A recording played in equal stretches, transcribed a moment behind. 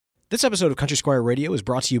This episode of Country Squire Radio is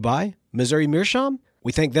brought to you by Missouri Meerschaum.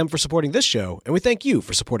 We thank them for supporting this show, and we thank you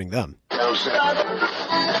for supporting them. You're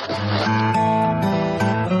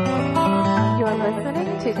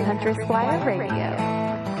listening to Country Squire Radio.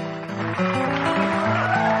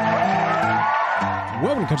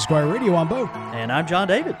 Welcome to Country Squire Radio. I'm Bo. And I'm John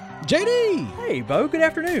David. JD! Hey, Bo. Good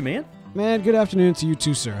afternoon, man. Man, good afternoon to you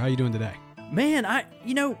too, sir. How you doing today? Man, I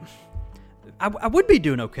would be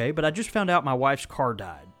doing okay, but I just found out my wife's car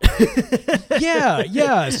died.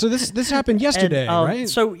 Yeah. So this happened yesterday, right?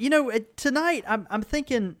 So, tonight I'm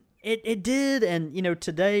thinking it did, and,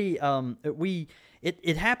 today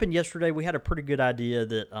it happened yesterday. We had a pretty good idea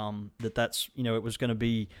that that's, it was going to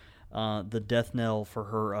be the death knell for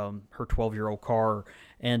her 12-year-old car.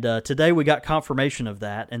 And today we got confirmation of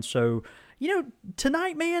that. And so,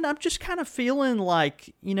 tonight, man, I'm just kind of feeling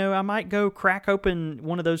like, I might go crack open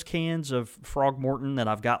one of those cans of Frog Morton that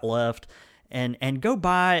I've got left and go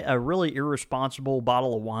buy a really irresponsible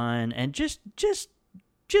bottle of wine and just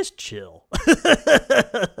chill.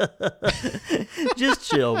 Just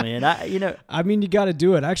chill, man. I mean, you got to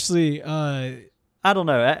do it. Actually, I don't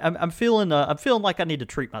know. I'm feeling like I need to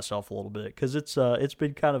treat myself a little bit because it's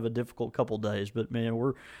been kind of a difficult couple of days. But man,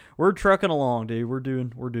 we're trucking along, dude. We're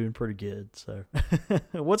doing pretty good. So,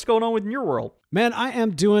 what's going on with your world? Man, I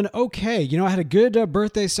am doing okay. I had a good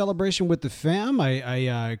birthday celebration with the fam.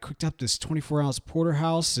 I cooked up this 24-ounce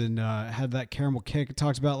porterhouse and had that caramel cake I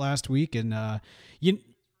talked about last week. And my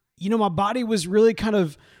body was really kind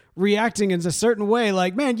of reacting in a certain way,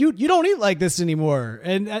 like, man, you don't eat like this anymore,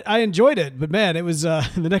 and I enjoyed it. But man, it was the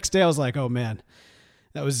next day I was like, oh man,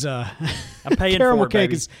 that was I'm paying caramel for it, cake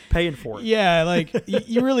baby. is paying for it. Yeah, like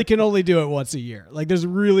you really can only do it once a year. Like there's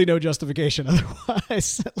really no justification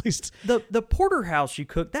otherwise. At least the porterhouse you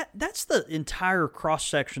cook, that's the entire cross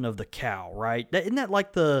section of the cow, right? Isn't that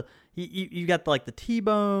like you got like the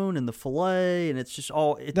T-bone and the fillet, and it's just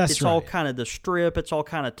all it's all kind of the strip. It's all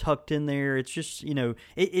kind of tucked in there. It's just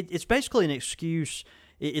it's basically an excuse.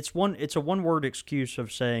 It's a one-word excuse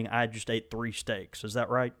of saying I just ate 3 steaks. Is that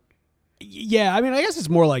right? Yeah, I mean, I guess it's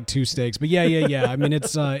more like 2 steaks, but yeah. I mean,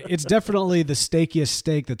 it's definitely the steakiest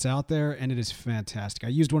steak that's out there, and it is fantastic. I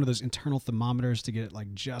used one of those internal thermometers to get it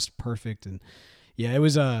like just perfect, and yeah, it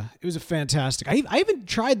was a fantastic. I even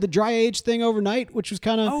tried the dry age thing overnight, which was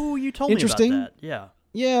kind of you told interesting. me about that.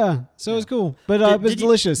 Yeah, so it was cool, but it was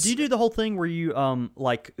delicious. Do you do the whole thing where you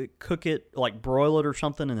like cook it, like broil it or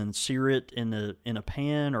something, and then sear it in a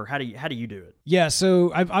pan, or how do you do it? Yeah,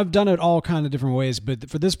 so I've done it all kind of different ways, but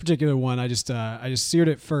for this particular one, I just seared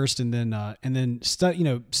it first, and then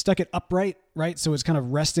stuck it upright, right? So it's kind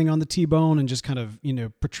of resting on the T-bone and just kind of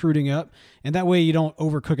protruding up, and that way you don't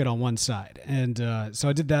overcook it on one side. And so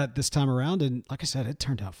I did that this time around, and like I said, it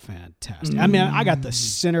turned out fantastic. I mean, I got the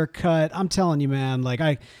center cut. I'm telling you, man, like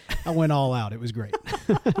I went all out. It was great.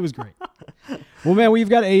 It was great. Well, man, we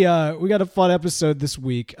got a fun episode this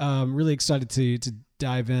week. Really excited to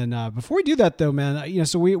dive in. Before we do that, though, man,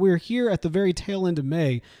 so we're here at the very tail end of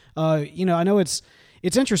May. I know it's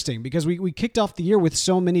interesting because we kicked off the year with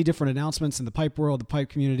so many different announcements in the pipe world, the pipe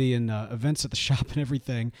community, and events at the shop and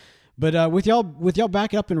everything. But with y'all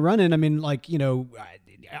back up and running, I mean, like,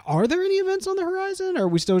 are there any events on the horizon, or are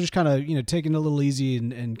we still just kind of taking it a little easy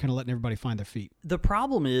and kind of letting everybody find their feet? The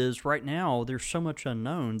problem is right now there's so much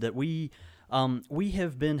unknown that we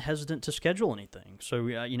have been hesitant to schedule anything. So,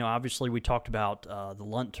 obviously we talked about the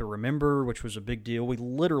Lunt to Remember, which was a big deal. We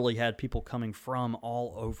literally had people coming from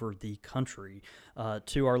all over the country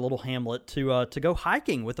to our little hamlet to go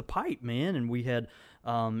hiking with a pipe, man. And we had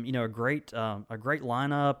a great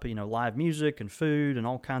lineup, live music and food and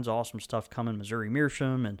all kinds of awesome stuff coming. Missouri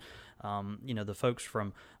Meerschaum and the folks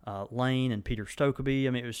from Lane and Peter Stokeby. I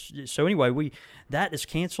mean, it was so anyway. That is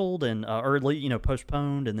canceled and or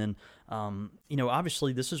postponed, and then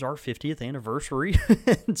obviously this is our 50th anniversary,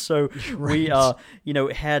 and so we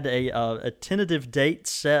had a tentative date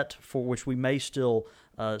set for which we may still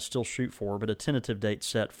shoot for, but a tentative date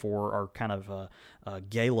set for our kind of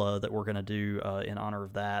gala that we're going to do in honor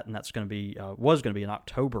of that, and that's going to be was going to be in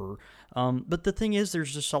October. But the thing is,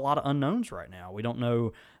 there's just a lot of unknowns right now. We don't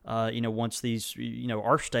know, once these,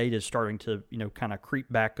 our state is starting to, kind of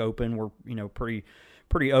creep back open. We're,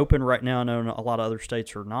 pretty open right now. I know a lot of other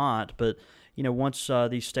states are not, but once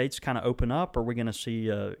these states kind of open up, are we going to see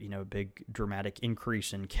a big dramatic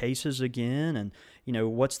increase in cases again? And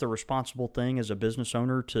what's the responsible thing as a business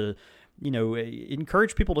owner to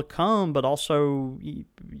encourage people to come, but also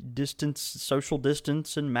social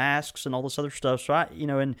distance and masks and all this other stuff. So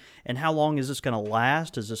and how long is this going to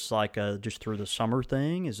last? Is this like just through the summer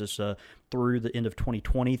thing? Is this through the end of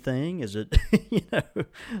 2020 thing? Is it,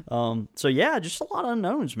 so yeah, just a lot of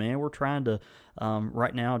unknowns, man. We're trying to,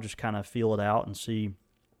 right now, just kind of feel it out and see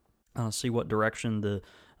what direction the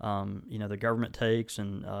government takes,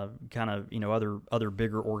 and kind of other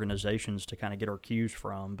bigger organizations to kind of get our cues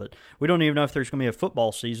from. But we don't even know if there's going to be a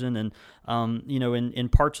football season, and in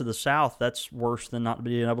parts of the South, that's worse than not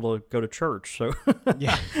being able to go to church. So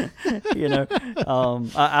yeah,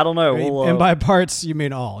 I don't know. And by parts, you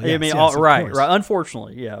mean all? Yes, I mean all. Right.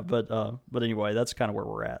 Unfortunately, yeah. But anyway, that's kind of where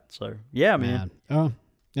we're at. So yeah, man. Oh.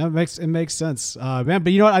 Yeah, it makes sense, man.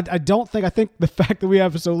 But you know what? I think the fact that we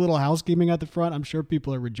have so little housekeeping at the front, I'm sure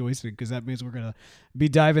people are rejoicing, because that means we're gonna be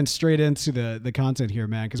diving straight into the content here,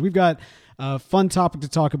 man. Because we've got a fun topic to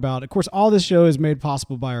talk about. Of course, all this show is made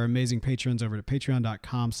possible by our amazing patrons over at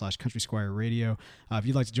patreon.com/Country Squire Radio. If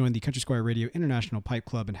you'd like to join the Country Squire Radio International Pipe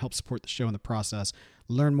Club and help support the show in the process,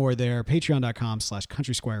 learn more there.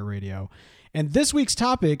 Patreon.com/Country Squire Radio. And this week's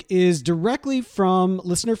topic is directly from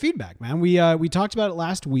listener feedback, man. We talked about it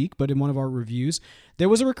last week, but in one of our reviews, there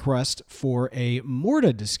was a request for a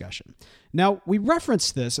MORDA discussion. Now, we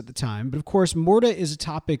referenced this at the time, but of course, MORDA is a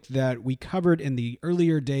topic that we covered in the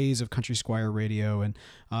earlier days of Country Squire Radio. And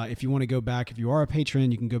if you want to go back, if you are a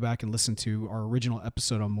patron, you can go back and listen to our original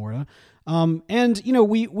episode on MORDA. And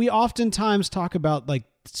we oftentimes talk about like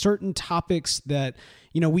certain topics that,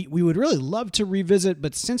 we would really love to revisit,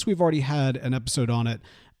 but since we've already had an episode on it,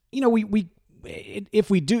 if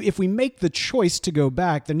we make the choice to go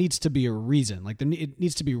back, there needs to be a reason. Like it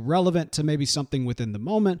needs to be relevant to maybe something within the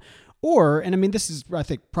moment, and I mean, this is, I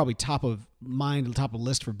think, probably top of mind, top of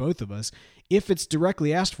list for both of us, if it's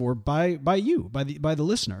directly asked for by the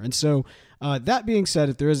listener. And so that being said,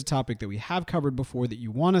 if there is a topic that we have covered before that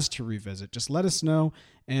you want us to revisit, just let us know.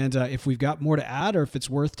 And if we've got more to add, or if it's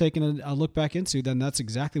worth taking a look back into, then that's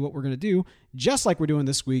exactly what we're going to do, just like we're doing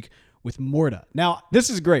this week with MORDA. Now, this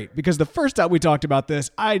is great, because the first time we talked about this,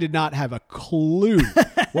 I did not have a clue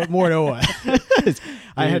what MORDA was.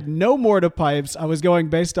 I had no MORDA pipes. I was going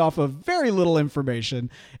based off of very little information.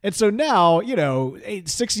 And so now,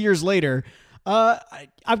 6 years later,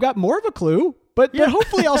 I've got more of a clue, but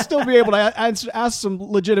hopefully I'll still be able to ask some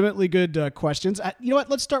legitimately good questions. You know what?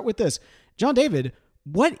 Let's start with this. John David,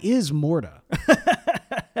 what is MORDA?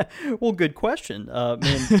 Well, good question, man.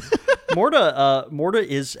 MORDA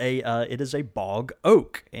is a bog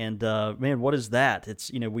oak, and man, what is that?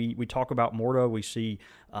 It's we talk about MORDA, we see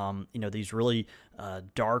these really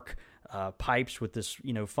dark pipes with this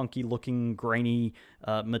funky looking grainy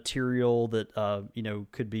material that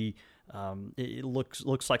could be. It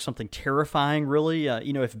looks like something terrifying, really.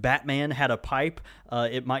 If Batman had a pipe,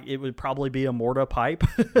 it would probably be a MORDA pipe.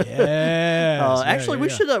 Yeah. Actually,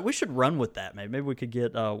 we should run with that. Maybe we could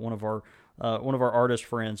get one of our artist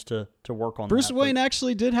friends to work on. Bruce Wayne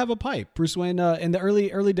actually did have a pipe. Bruce Wayne in the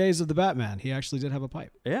early days of the Batman, he actually did have a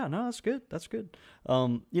pipe. Yeah, no, that's good. That's good.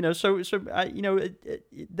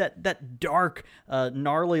 That dark,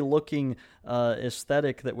 gnarly looking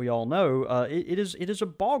aesthetic that we all know, it is a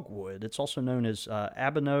bogwood. It's also known as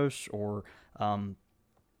abenos or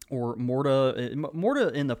MORDA.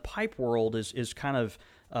 MORDA in the pipe world is kind of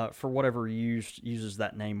for whatever uses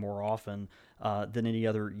that name more often than any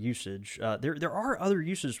other usage. There are other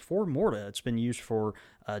uses for MORDA. It's been used for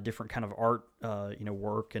different kind of art,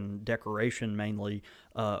 work and decoration mainly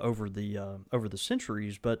over the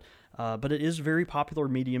centuries. But it is a very popular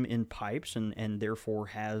medium in pipes, and therefore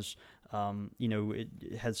has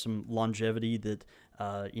it has some longevity that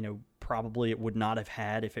probably it would not have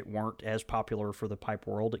had if it weren't as popular for the pipe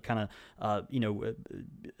world. It kind of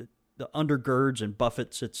undergirds and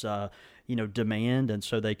buffets its demand, and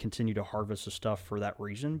so they continue to harvest the stuff for that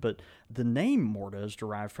reason. But the name MORDA is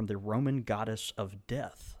derived from the Roman goddess of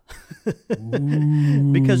death.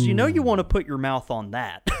 Because you want to put your mouth on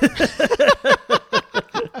that.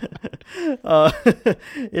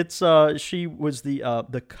 She was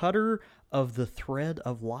the cutter of the thread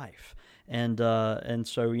of life, and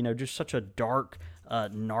so just such a dark,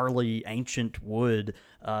 gnarly, ancient wood.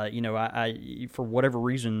 I for whatever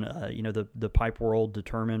reason, the pipe world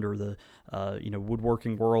determined, or the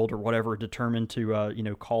woodworking world or whatever, determined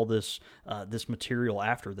to call this material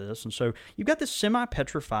after this. And so you've got this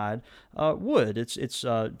semi-petrified wood. It's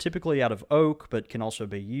typically out of oak, but can also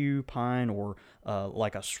be yew, pine, or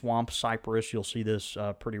like a swamp cypress. You'll see this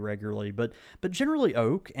pretty regularly, but generally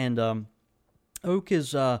oak. And oak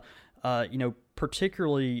is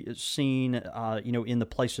particularly seen, in the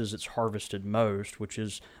places it's harvested most, which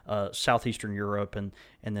is southeastern Europe and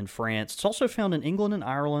then France. It's also found in England and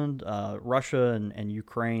Ireland, Russia and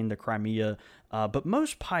Ukraine, the Crimea. But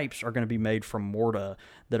most pipes are going to be made from morta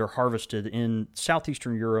that are harvested in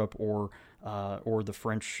southeastern Europe or the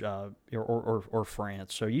French or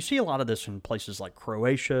France. So you see a lot of this in places like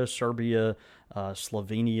Croatia, Serbia,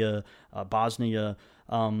 Slovenia, Bosnia.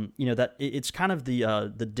 That it's kind of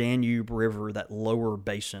the Danube River, that lower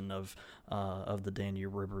basin of the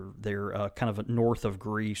Danube River there, kind of north of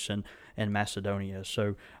Greece and Macedonia.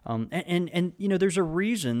 So and there's a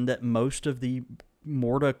reason that most of the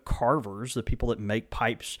morta carvers, the people that make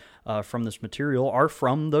pipes from this material, are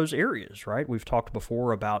from those areas, right? We've talked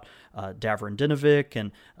before about Davorin Dinovic,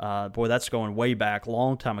 and boy, that's going way back, a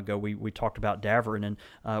long time ago. We talked about Davorin,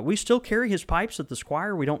 and we still carry his pipes at the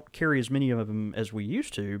Squire. We don't carry as many of them as we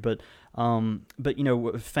used to, but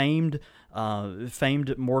famed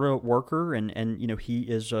morta worker, and he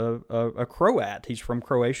is a Croat. He's from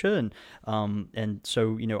Croatia, and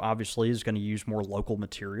so obviously is going to use more local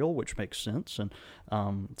material, which makes sense. And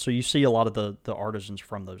so you see a lot of the artisans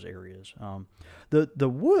from those areas. The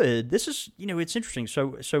wood, this is it's interesting.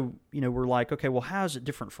 So we're like, okay, well, how is it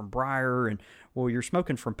different from briar? And well, you're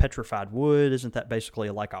smoking from petrified wood. Isn't that basically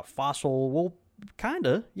like a fossil? Well,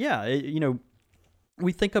 kinda, yeah.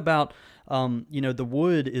 We think about, the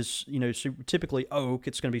wood is, so typically oak.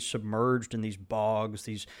 It's going to be submerged in these bogs,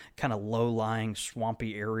 these kind of low-lying,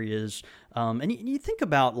 swampy areas. And you think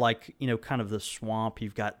about, like, kind of the swamp.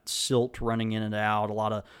 You've got silt running in and out, a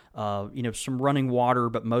lot of, some running water,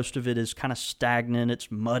 but most of it is kind of stagnant. It's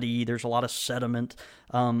muddy. There's a lot of sediment,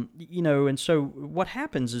 and so what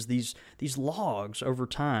happens is these logs over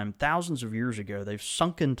time, thousands of years ago, they've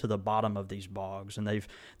sunk into the bottom of these bogs, and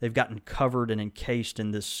they've gotten covered and encased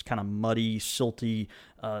in this kind of muddy, silty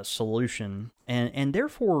solution, and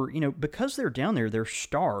therefore, because they're down there, they're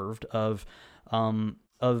starved of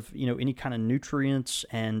any kind of nutrients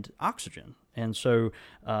and oxygen, and so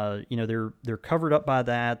they're covered up by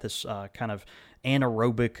that. This kind of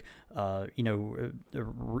anaerobic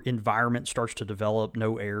environment starts to develop,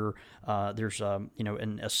 no air. There's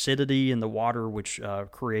an acidity in the water, which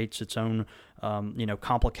creates its own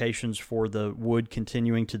complications for the wood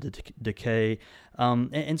continuing to decay,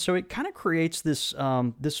 and so it kind of creates this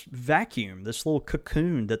vacuum, this little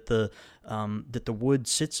cocoon that the wood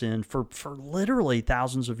sits in for literally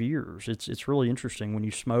thousands of years. It's really interesting when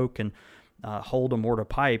you smoke and hold a mortar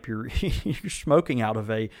pipe. You're smoking out of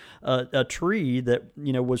a tree that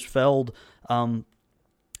was felled,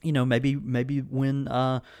 maybe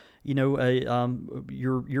when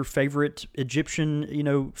your favorite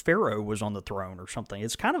Egyptian pharaoh was on the throne or something.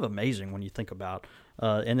 It's kind of amazing when you think about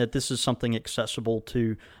and that this is something accessible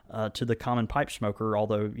to the common pipe smoker,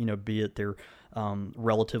 although be it they're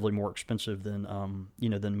relatively more expensive than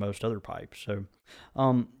most other pipes. So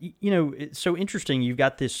it's so interesting. You've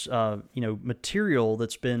got this material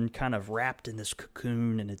that's been kind of wrapped in this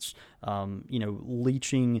cocoon, and it's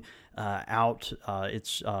leaching out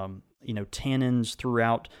its tannins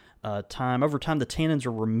throughout time. Over time, the tannins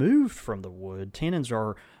are removed from the wood. Tannins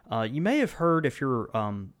are you may have heard, if you're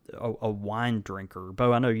a wine drinker,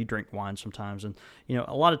 Bo, I know you drink wine sometimes, and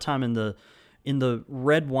a lot of time in the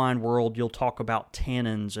red wine world, you'll talk about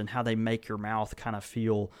tannins and how they make your mouth kind of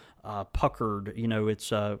feel puckered. It's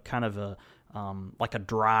kind of a like a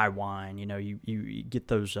dry wine. You get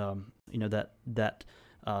those that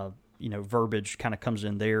verbiage kind of comes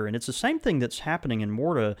in there, and it's the same thing that's happening in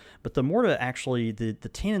morta. But the morta, actually, the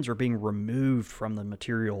tannins are being removed from the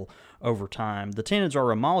material over time. The tannins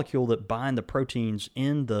are a molecule that bind the proteins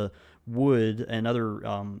in the wood and other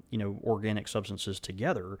organic substances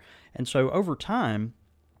together, and so over time,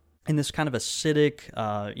 in this kind of acidic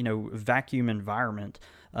vacuum environment,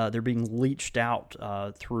 they're being leached out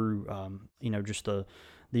through just the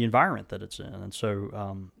environment that it's in. And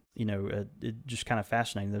so it just kind of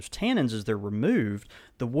fascinating. Those tannins, as they're removed,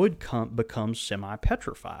 the wood becomes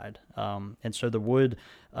semi-petrified, and so the wood,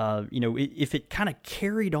 if it kind of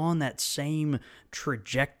carried on that same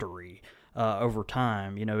trajectory over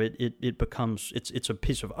time, it becomes, it's a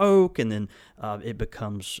piece of oak, and then it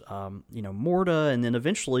becomes morta, and then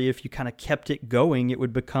eventually, if you kind of kept it going, it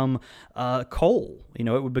would become coal. It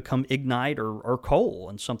would become ignite or coal,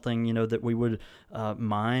 and something that we would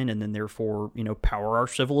mine, and then therefore power our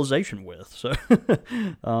civilization with. So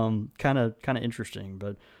kind of interesting,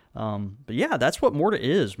 but yeah, that's what morta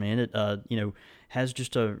is, man. It has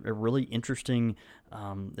just a really interesting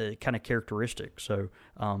kind of characteristic. So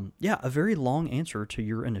yeah, a very long answer to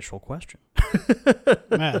your initial question.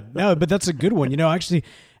 Man, no, but that's a good one. Actually,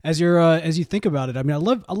 as you think about it, I mean,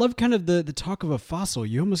 I love kind of the talk of a fossil.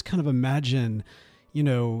 You almost kind of imagine,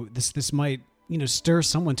 this might, stir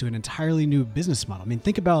someone to an entirely new business model. I mean,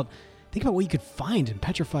 think about what you could find in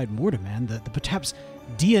petrified mortar, man. The perhaps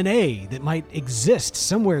DNA that might exist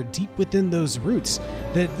somewhere deep within those roots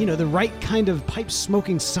that, the right kind of pipe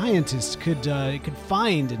smoking scientist could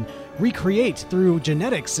find and recreate through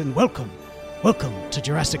genetics. And welcome to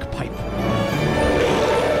Jurassic Pipe.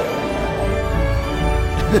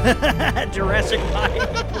 Jurassic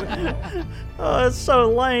Pipe. Oh, it's so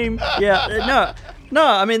lame. Yeah, no.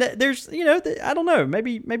 I mean, there's, I don't know.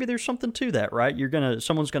 Maybe there's something to that, right?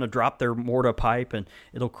 Someone's gonna drop their mortar pipe and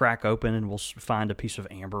it'll crack open, and we'll find a piece of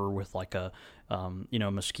amber with like a,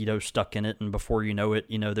 mosquito stuck in it, and before you know it,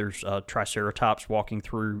 there's Triceratops walking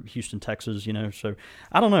through Houston, Texas. So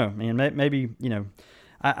I don't know, man. Maybe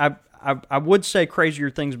I would say crazier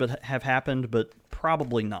things but have happened, but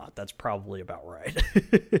probably not. That's probably about right.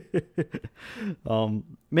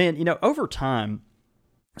 Man, over time,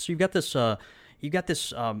 so you've got this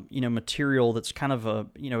material that's kind of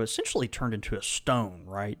essentially turned into a stone,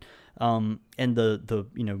 right? And the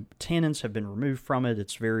tannins have been removed from it.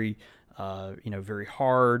 It's very very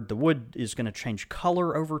hard. The wood is going to change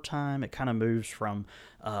color over time. It kind of moves from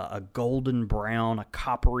a golden brown, a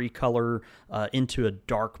coppery color, into a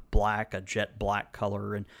dark black, a jet black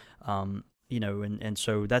color. And, and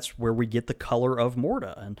so that's where we get the color of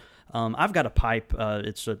morta. And I've got a pipe,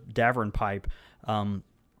 it's a Davern pipe,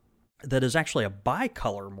 that is actually a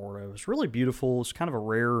bicolor morta. It was really beautiful. It's kind of a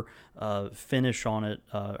rare finish on it.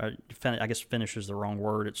 I guess finish is the wrong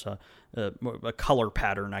word. It's a color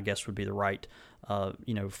pattern, I guess would be the right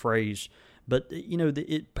phrase. But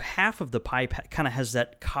half of the pipe kind of has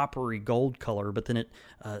that coppery gold color, but then it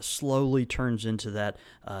slowly turns into that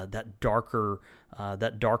darker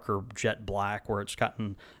jet black, where it's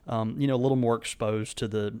gotten a little more exposed to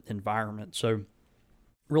the environment. So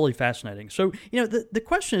really fascinating. So, the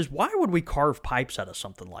question is, why would we carve pipes out of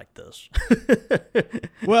something like this?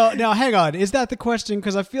 Well, now hang on. Is that the question?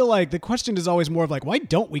 Because I feel like the question is always more of like, why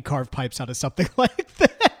don't we carve pipes out of something like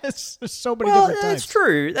this? There's so many different types. That's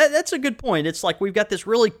true. That's a good point. It's like we've got this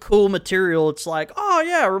really cool material. It's like, oh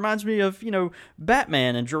yeah, it reminds me of,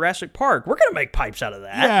 Batman and Jurassic Park. We're going to make pipes out of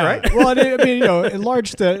that, right? Well, I mean,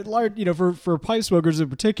 large, for pipe smokers in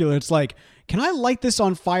particular, it's like, can I light this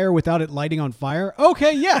on fire without it lighting on fire?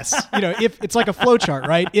 Okay, yes. If it's like a flow chart,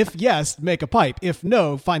 right? If yes, make a pipe. If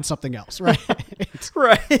no, find something else, right?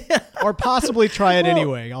 Right. Or possibly try it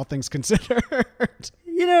anyway, all things considered.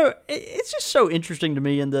 It's just so interesting to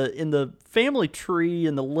me in the family tree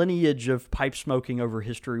and the lineage of pipe smoking over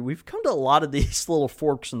history. We've come to a lot of these little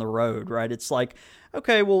forks in the road, right? It's like,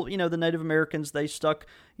 okay, well, the Native Americans, they stuck,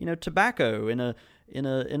 tobacco in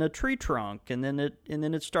a tree trunk, and then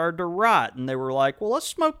it started to rot, and they were like, well, let's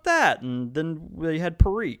smoke that, and then they had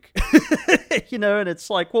Perique, and it's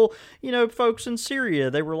like, well, folks in Syria,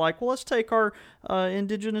 they were like, well, let's take our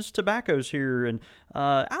indigenous tobaccos here, and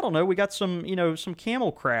I don't know, we got some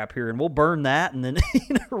camel crap here, and we'll burn that, and then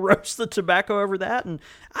roast the tobacco over that, and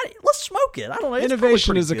let's smoke it. I don't know.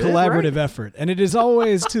 Innovation is a collaborative effort, and it is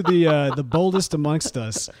always to the boldest amongst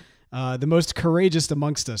us. The most courageous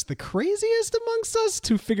amongst us, the craziest amongst us,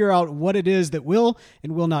 to figure out what it is that will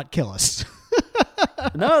and will not kill us.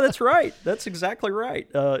 No, that's right. That's exactly right.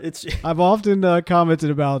 I've often commented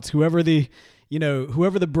about whoever the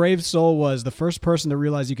brave soul was, the first person to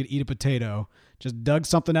realize you could eat a potato, just dug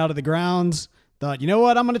something out of the ground, thought, you know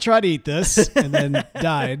what, I'm going to try to eat this, and then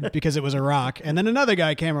died because it was a rock. And then another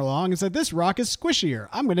guy came along and said, this rock is squishier.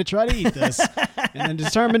 I'm going to try to eat this. And then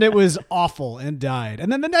determined it was awful and died.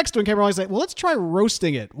 And then the next one came along and said, well, let's try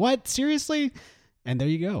roasting it. What? Seriously? And there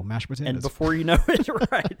you go, mashed potatoes. And before you know it,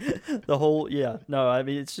 right? The whole, no, I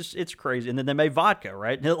mean, it's crazy. And then they made vodka,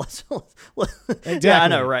 right? Exactly. Yeah, I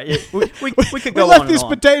know, right? We could go we left on these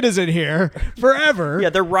and on. potatoes in here forever. Yeah,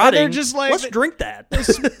 they're rotting. They're just like, let's drink that.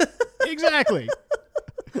 Exactly.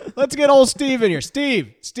 Let's get old Steve in here.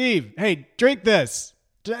 Steve, hey, drink this.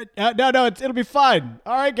 No, it'll be fine.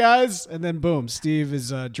 All right, guys. And then boom, Steve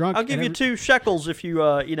is drunk. I'll give you 2 shekels if you,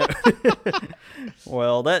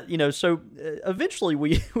 Well, that, so eventually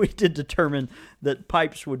we did determine that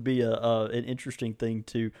pipes would be an interesting thing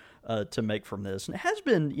to make from this. And it has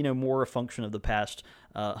been, more a function of the past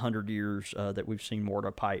 100 years that we've seen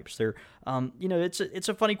mortar pipes. They're, it's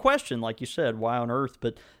a funny question, like you said, why on earth?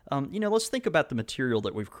 But, let's think about the material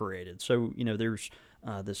that we've created. So, there's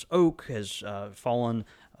this oak has fallen,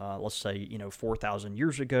 let's say, 4,000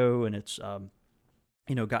 years ago, and it's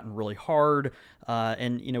gotten really hard,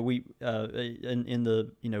 and we in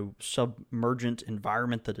the submergent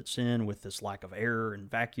environment that it's in, with this lack of air and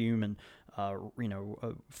vacuum and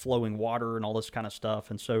flowing water and all this kind of stuff.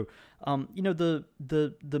 And so,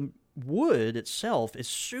 the wood itself is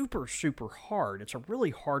super, super hard. It's a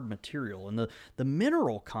really hard material. And the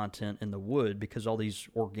mineral content in the wood, because all these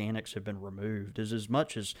organics have been removed, is as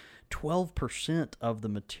much as 12% of the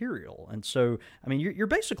material. And so, I mean, you're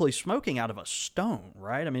basically smoking out of a stone,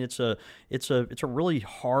 right? I mean, it's a really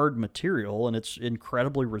hard material, and it's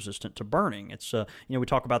incredibly resistant to burning. It's we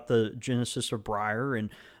talk about the genesis of briar, and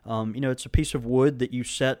it's a piece of wood that you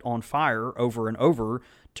set on fire over and over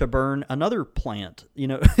to burn another plant,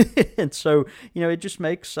 and so, it just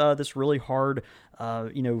makes this really hard,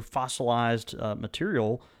 fossilized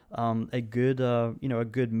material a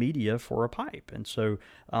good media for a pipe. And so,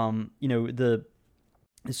 the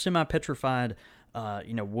semi-petrified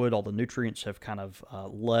wood, all the nutrients have kind of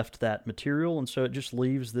left that material, and so it just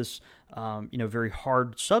leaves this very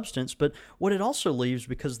hard substance. But what it also leaves,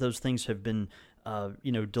 because those things have been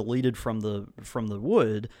deleted from the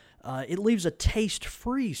wood, it leaves a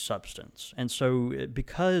taste-free substance. And so,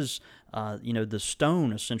 because the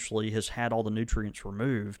stone essentially has had all the nutrients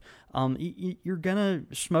removed, you're gonna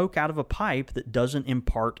smoke out of a pipe that doesn't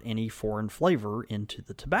impart any foreign flavor into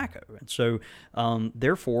the tobacco. And so,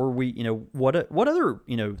 therefore, what other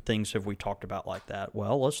things have we talked about like that?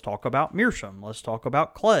 Well, let's talk about meerschaum. Let's talk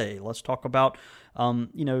about clay. Let's talk about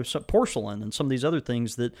some porcelain and some of these other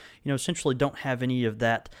things that essentially don't have any of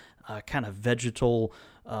that kind of vegetal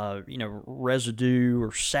residue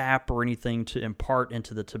or sap or anything to impart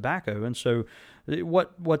into the tobacco. And so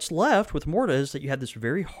what's left with Morta is that you have this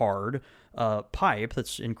very hard pipe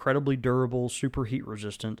that's incredibly durable, super heat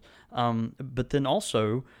resistant, but then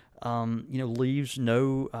also leaves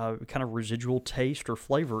no kind of residual taste or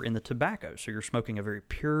flavor in the tobacco. So you're smoking a very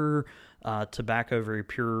pure tobacco, very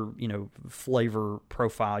pure, flavor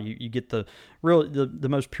profile. You get the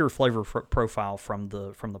most pure flavor profile from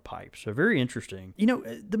the pipe. So very interesting.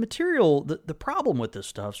 The material, the problem with this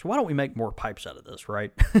stuff. So why don't we make more pipes out of this,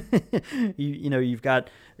 right? You've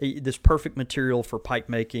got this perfect material for pipe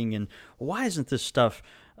making, and why isn't this stuff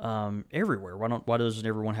everywhere? Why doesn't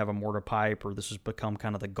everyone have a Morta pipe? Or this has become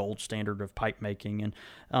kind of the gold standard of pipe making.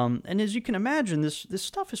 And as you can imagine, this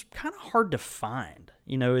stuff is kind of hard to find.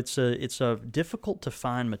 It's a difficult to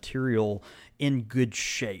find material in good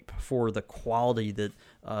shape for the quality that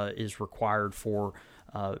is required for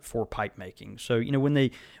pipe making. So when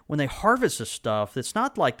they harvest this stuff, it's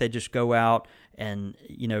not like they just go out and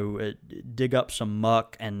dig up some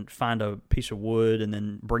muck and find a piece of wood and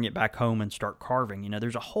then bring it back home and start carving.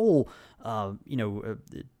 There's a whole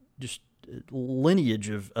just lineage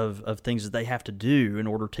of things that they have to do in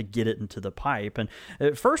order to get it into the pipe. And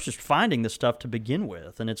at first, just finding the stuff to begin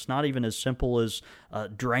with, and it's not even as simple as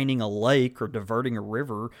draining a lake or diverting a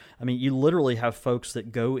river. I mean, you literally have folks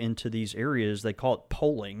that go into these areas, they call it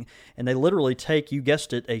poling, and they literally take, you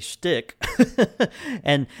guessed it, a stick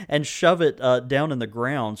and shove it down in the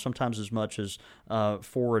ground, sometimes as much as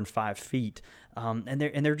 4 and 5 feet. And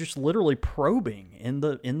they're just literally probing in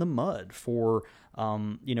the mud for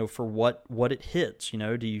what it hits.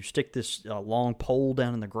 Do you stick this long pole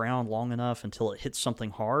down in the ground long enough until it hits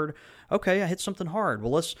something hard? Okay, I hit something hard.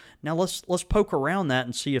 Well, let's poke around that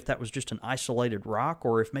and see if that was just an isolated rock,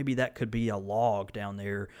 or if maybe that could be a log down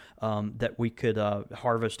there that we could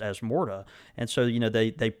harvest as Morta. And so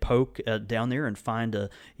they poke down there and find a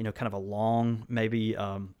kind of a long, maybe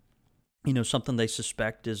something they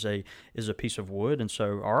suspect is a piece of wood. And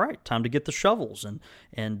so, all right, time to get the shovels.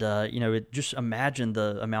 And just imagine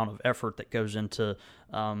the amount of effort that goes into,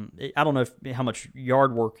 I don't know how much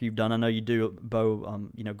yard work you've done. I know you do, Bo,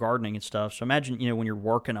 gardening and stuff. So imagine, when you're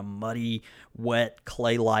working a muddy, wet,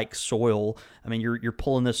 clay-like soil, I mean, you're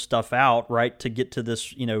pulling this stuff out, right, to get to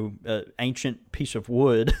this, ancient piece of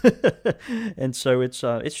wood. And so it's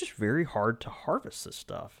just very hard to harvest this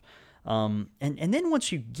stuff. And then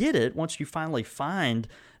once you finally find,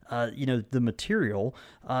 the material,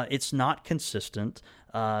 it's not consistent.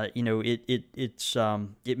 It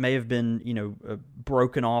may have been,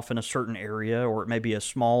 broken off in a certain area, or it may be a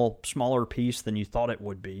smaller piece than you thought it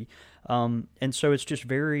would be. And so it's just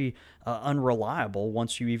very unreliable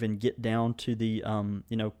once you even get down to the,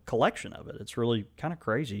 collection of it. It's really kind of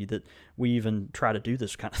crazy that we even try to do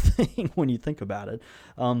this kind of thing when you think about it.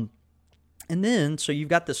 And then, so you've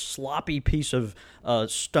got this sloppy piece of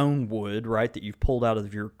stone wood, right, that you've pulled out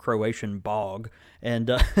of your Croatian bog,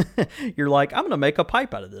 and you're like, I'm going to make a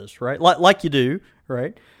pipe out of this, right, like you do,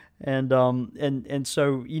 right? And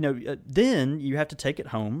so, then you have to take it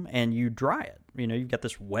home and you dry it. You've got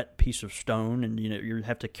this wet piece of stone, and, you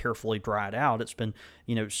have to carefully dry it out. It's been,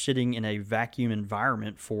 sitting in a vacuum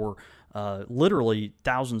environment for, literally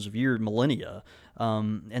thousands of years, millennia.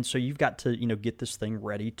 And so you've got to, get this thing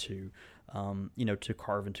ready to, to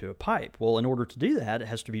carve into a pipe. Well, in order to do that, it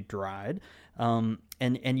has to be dried. And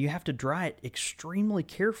you have to dry it extremely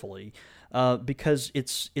carefully, because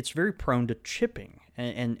it's very prone to chipping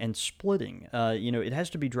and splitting. It has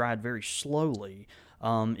to be dried very slowly.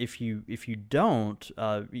 If you don't,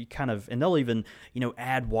 you kind of, and they'll even,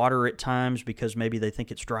 add water at times because maybe they think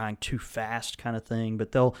it's drying too fast kind of thing,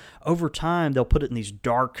 but over time, they'll put it in these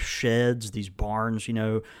dark sheds, these barns,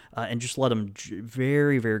 and just let them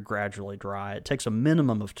very, very gradually dry. It takes a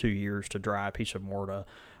minimum of 2 years to dry a piece of mortar.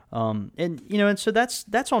 And so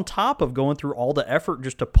that's on top of going through all the effort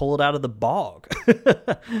just to pull it out of the bog.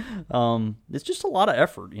 It's just a lot of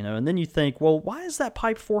effort, and then you think, well, why is that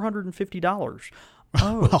pipe $450?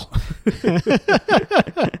 Oh, well.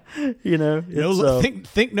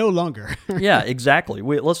 Think no longer. Yeah, exactly.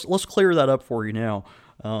 Let's clear that up for you now.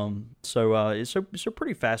 So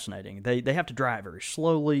pretty fascinating. They have to dry it very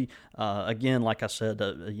slowly. Again, like I said,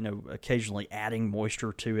 occasionally adding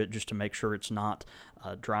moisture to it just to make sure it's not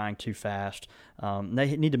drying too fast.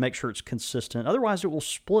 They need to make sure it's consistent. Otherwise, it will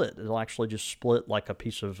split. It'll actually just split like a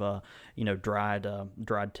piece of dried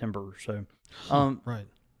timber. So, right.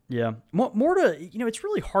 Yeah, mortar. It's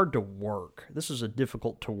really hard to work. This is a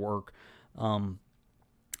difficult to work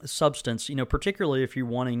substance. Particularly if you're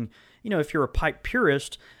wanting, if you're a pipe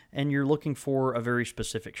purist and you're looking for a very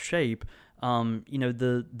specific shape.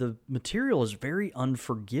 The material is very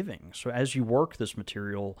unforgiving. So as you work this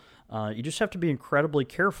material, you just have to be incredibly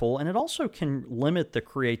careful, and it also can limit the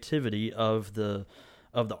creativity of the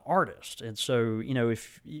artist. And so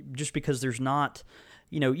if just because there's not.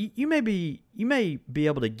 You may be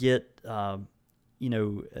able to get,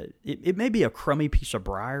 it may be a crummy piece of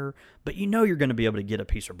briar, but you're going to be able to get a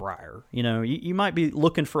piece of briar. You might be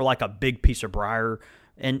looking for like a big piece of briar,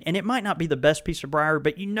 and it might not be the best piece of briar,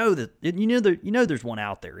 but there's one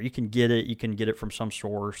out there. You can get it. You can get it from some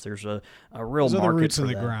source. There's a real Those market are the roots for in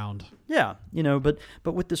the that. ground. Yeah, but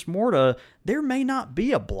with this mortar, there may not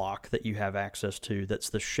be a block that you have access to that's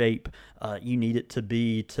the shape you need it to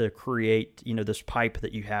be to create, this pipe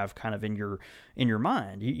that you have kind of in your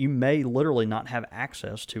mind. You may literally not have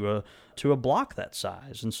access to a block that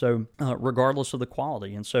size, and so regardless of the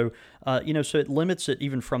quality, and so so it limits it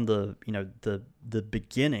even from the the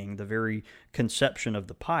beginning, the very conception of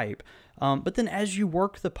the pipe. But then as you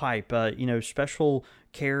work the pipe, special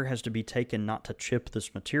care has to be taken not to chip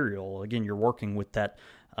this material. Again, you're working with that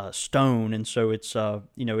stone, and so it's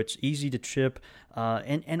it's easy to chip,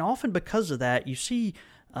 and often because of that, you see.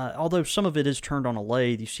 Although some of it is turned on a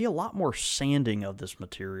lathe, you see a lot more sanding of this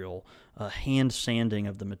material, hand sanding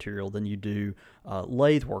of the material than you do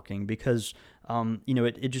lathe working, because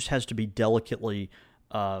it just has to be delicately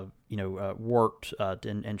worked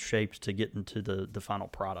and shaped to get into the final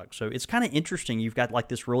product. So it's kind of interesting. You've got like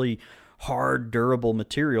this really hard, durable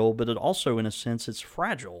material, but it also, in a sense, it's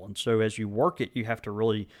fragile. And so as you work it, you have to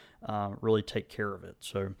really take care of it.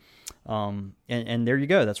 So, and there you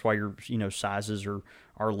go. That's why your sizes are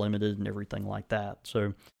limited and everything like that.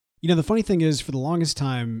 So. The funny thing is, for the longest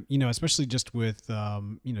time, especially just with,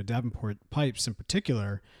 Davenport pipes in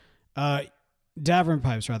particular, Davern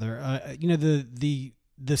pipes rather,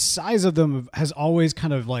 the size of them has always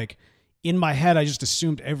kind of like, in my head, I just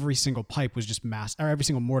assumed every single pipe was just or every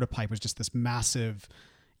single mortar pipe was just this massive,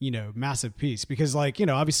 massive piece, because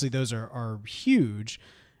obviously those are huge.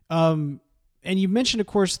 And you mentioned, of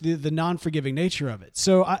course, the non-forgiving nature of it.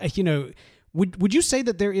 So, would you say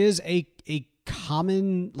that there is a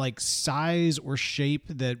common like size or shape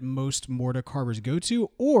that most mortar carvers go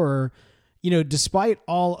to, or despite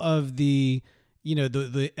all of the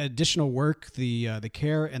the additional work, the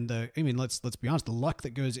care, and let's be honest, the luck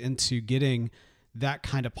that goes into getting that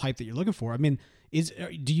kind of pipe that you're looking for, do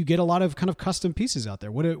you get a lot of kind of custom pieces out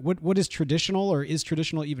there? What is traditional, or is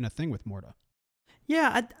traditional even a thing with mortar?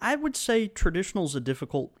 Yeah, I would say traditional is a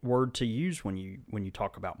difficult word to use when you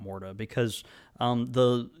talk about mortar, because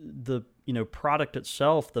the product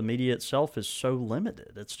itself, the media itself, is so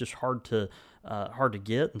limited. It's just hard to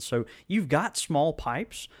get, and so you've got small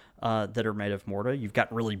pipes that are made of mortar. You've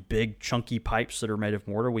got really big, chunky pipes that are made of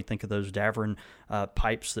mortar. We think of those Davern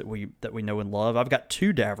pipes that we know and love. I've got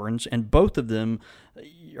 2 Daverns, and both of them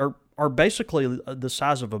are basically the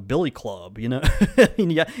size of a billy club. You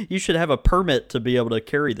should have a permit to be able to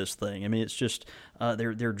carry this thing. It's just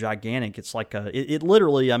they're gigantic. It's like it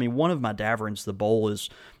literally. One of my Daverns, the bowl is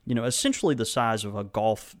essentially the size of a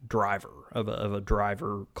golf driver, of a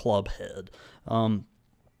driver club head.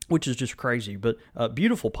 which is just crazy, but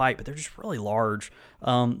beautiful pipe, but they're just really large.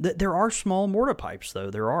 There are small mortar pipes,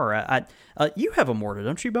 though. There are. You have a mortar,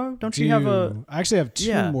 don't you, Bo? Don't you have a... I actually have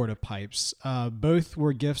two mortar pipes. Both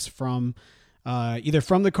were gifts from either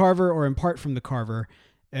from the carver or in part from the carver.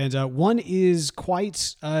 And one is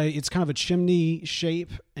quite, it's kind of a chimney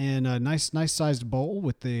shape and a nice sized bowl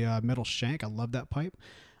with the metal shank. I love that pipe.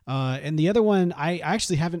 And the other one I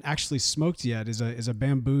actually haven't smoked yet is a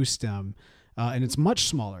bamboo stem. And it's much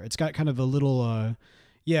smaller. It's got kind of a little,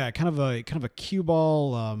 kind of a cue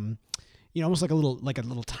ball, almost like a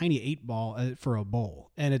little tiny 8-ball for a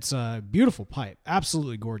bowl. And it's a beautiful pipe,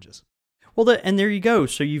 absolutely gorgeous. Well, and there you go.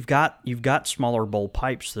 So you've got smaller bowl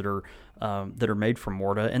pipes that are made from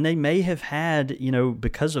mortar, and they may have had,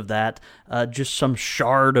 because of that, just some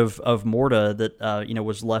shard of mortar that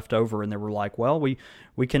was left over, and they were like, well, we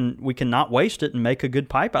can not waste it and make a good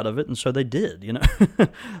pipe out of it, and so they did,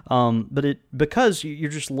 but because you're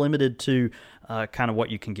just limited to kind of what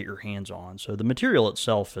you can get your hands on, so the material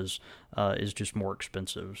itself is just more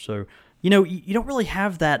expensive. So you don't really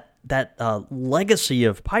have that legacy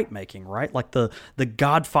of pipe making, right? Like the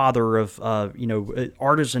godfather of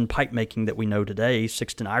artisan pipe making that we know today,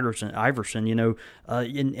 Sixten Iverson,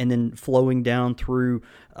 and then flowing down through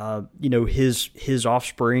his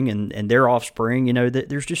offspring and their offspring.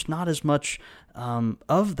 There's just not as much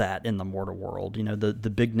of that in the mortar world. The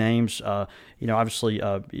big names. Obviously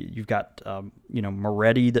you've got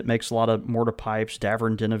Moretti that makes a lot of mortar pipes.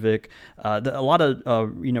 Davron Dinovic. A lot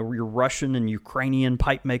of your Russian and Ukrainian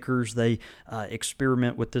pipe makers. They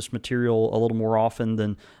experiment with this material a little more often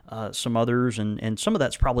than some others, and some of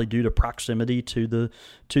that's probably due to proximity to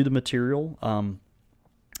the material.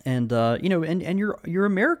 And your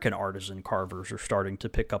American artisan carvers are starting to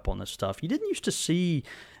pick up on this stuff. You didn't used to see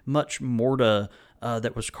much mortar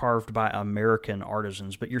that was carved by American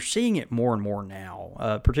artisans, but you're seeing it more and more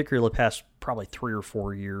now, particularly the past probably 3 or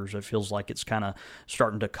 4 years. It feels like it's kind of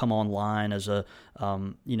starting to come online as a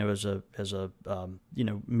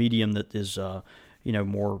medium that is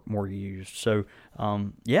more used. So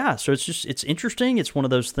so it's interesting. It's one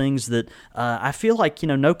of those things that I feel like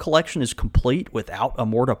no collection is complete without a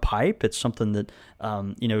mortar pipe. It's something that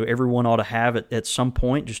everyone ought to have at some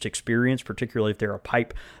point, just experience, particularly if they're a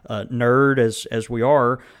pipe nerd as we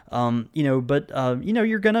are.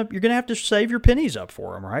 You're gonna have to save your pennies up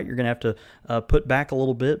for them, right? You're gonna have to put back a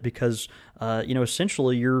little bit because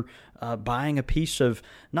essentially you're buying a piece of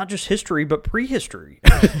not just history but prehistory,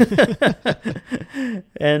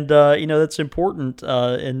 and that's important.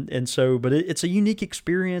 But it's a unique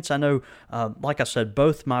experience. I know, like I said,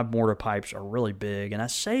 both my mortar pipes are really big, and I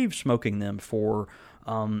save smoking them for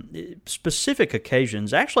specific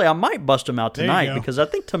occasions. Actually, I might bust them out tonight because I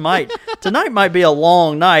think tonight might be a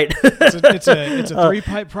long night. It's a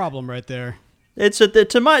 3-pipe problem right there. Today's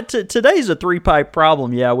a 3-pipe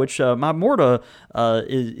problem, yeah. Which my mortar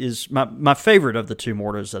is my favorite of the 2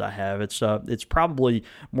 mortars that I have. It's probably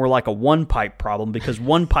more like a 1-pipe problem because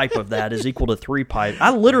 1 pipe of that is equal to 3 pipe.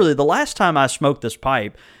 I literally, the last time I smoked this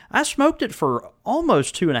pipe, I smoked it for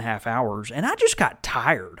almost 2.5 hours, and I just got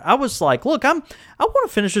tired. I was like, look, I want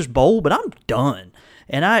to finish this bowl, but I'm done.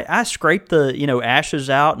 And I scraped the, ashes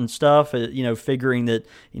out and stuff, figuring that,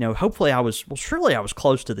 hopefully surely I was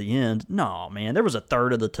close to the end. No, man, there was a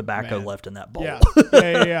third of the tobacco left in that bowl. Yeah.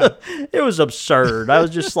 It was absurd. I was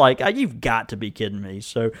just like, you've got to be kidding me.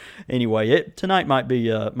 So anyway, tonight might be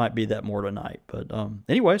that mortar night. But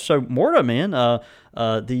anyway, so mortar, man,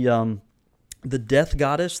 the death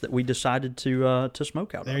goddess that we decided to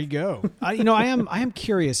smoke out of. There you go. I am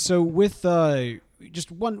curious. So with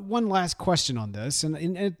just one last question on this,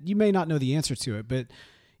 and you may not know the answer to it, but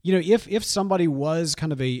if somebody was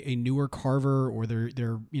kind of a newer carver, or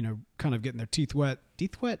they're kind of getting their teeth wet,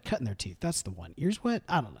 cutting their teeth, that's the one. Ears wet,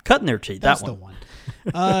 I don't know. Cutting their teeth, that's the one.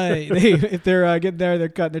 If they're getting there, they're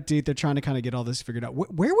cutting their teeth, they're trying to kind of get all this figured out.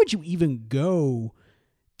 Where would you even go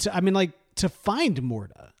to find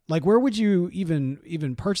mortar? Like, where would you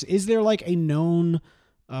even purchase? Is there like a known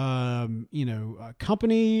a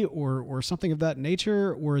company or something of that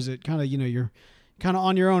nature, or is it kind of you're kind of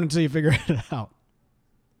on your own until you figure it out?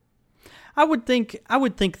 I would think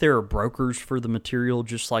there are brokers for the material,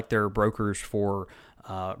 just like there are brokers for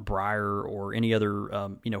briar or any other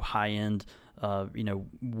high end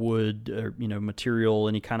wood or material,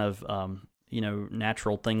 any kind of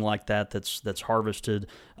natural thing like that's harvested.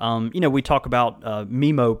 We talk about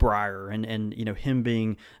Mimo briar and him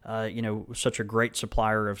being such a great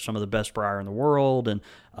supplier of some of the best briar in the world, and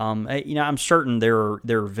I'm certain there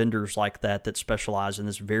are vendors like that specialize in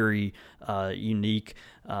this very unique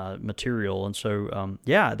material, and so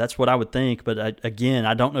that's what I would think. But I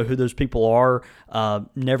don't know who those people are.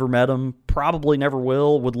 Never met them. Probably never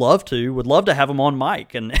will. Would love to have them on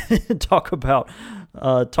mic and talk about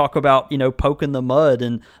poking the mud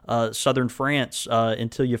in southern France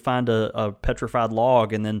until you find a petrified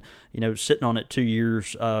log, and then sitting on it 2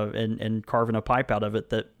 years and carving a pipe out of it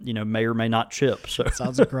that may or may not chip. So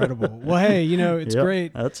sounds incredible. Well, hey, it's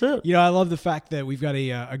great. That's it. I love the fact that we've got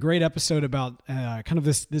a great episode about kind of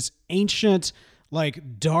this ancient,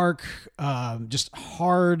 like dark, just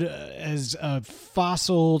hard as a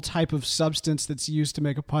fossil type of substance that's used to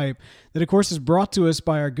make a pipe, that of course is brought to us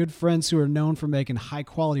by our good friends who are known for making high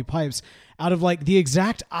quality pipes out of like the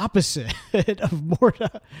exact opposite of mortar,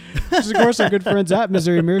 which is of course our good friends at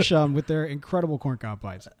Missouri Meerschaum with their incredible corncob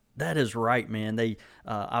pipes. That is right, man. They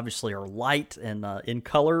obviously are light and in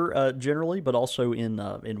color generally, but also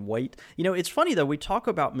in weight. It's funny though, we talk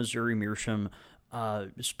about Missouri Meerschaum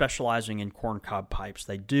specializing in corncob pipes.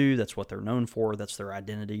 They do. That's what they're known for. That's their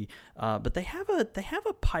identity. But they have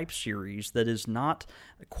a pipe series that is not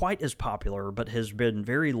quite as popular, but has been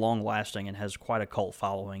very long lasting and has quite a cult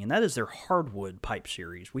following. And that is their hardwood pipe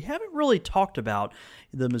series. We haven't really talked about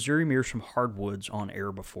the Missouri Meerschaum hardwoods on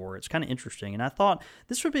air before. It's kind of interesting. And I thought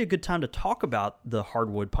this would be a good time to talk about the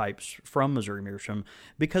hardwood pipes from Missouri Meerschaum,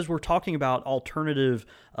 because we're talking about alternative,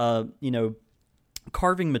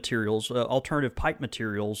 carving materials, alternative pipe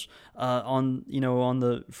materials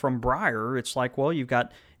from briar. It's like, well, you've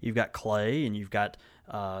got clay, and you've got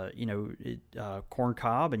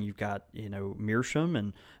corncob, and you've got meerschaum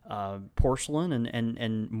and porcelain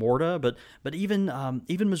and mortar, but even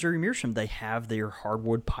Missouri Meerschaum, they have their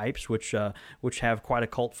hardwood pipes, which have quite a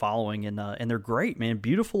cult following, and they're great, man.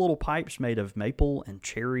 Beautiful little pipes made of maple and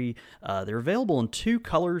cherry. They're available in 2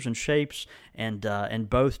 colors and shapes, and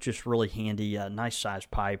both just really handy, nice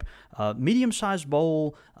sized pipe, medium sized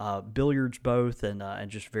bowl, billiards both, and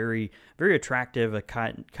just very very attractive, a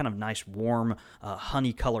kind of nice warm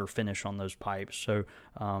honey color finish on those pipes. So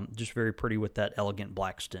just very pretty with that elegant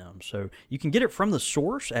black stem. So you can get it from the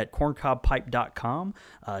source at corncobpipe.com.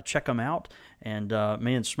 Check them out, and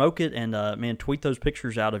man, smoke it, and man, tweet those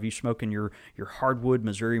pictures out of you smoking your hardwood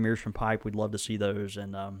Missouri Meerschaum pipe. We'd love to see those,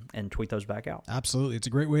 and tweet those back out. Absolutely. It's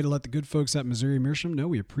a great way to let the good folks at Missouri Meerschaum know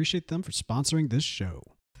we appreciate them for sponsoring this show.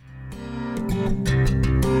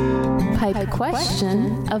 Pipe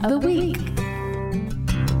question of the week.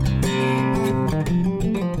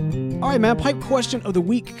 All right, man. Pipe question of the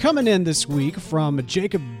week coming in this week from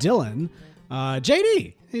Jacob Dillon.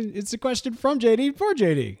 JD. It's a question from JD for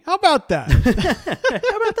JD. How about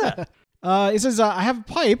that? It says, I have a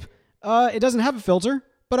pipe. It doesn't have a filter,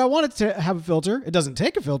 but I want it to have a filter. It doesn't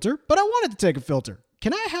take a filter, but I want it to take a filter.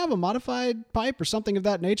 Can I have a modified pipe or something of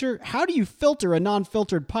that nature? How do you filter a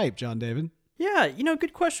non-filtered pipe, John David? Yeah,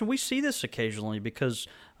 good question. We see this occasionally because,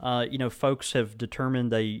 folks have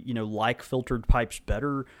determined they, like filtered pipes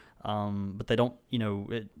better, but they don't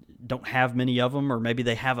have many of them, or maybe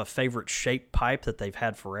they have a favorite shaped pipe that they've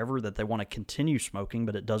had forever that they want to continue smoking,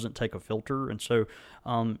 but it doesn't take a filter. And so,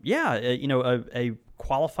 a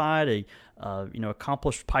qualified,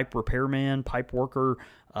 accomplished pipe repairman, pipe worker,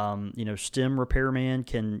 stem repairman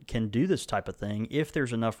can do this type of thing if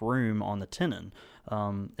there's enough room on the tenon.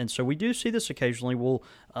 And so we do see this occasionally. We'll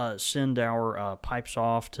send our pipes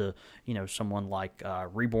off to, someone like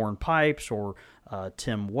Reborn Pipes or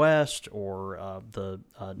Tim West or the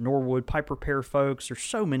Norwood Pipe Repair folks. There's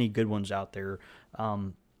so many good ones out there.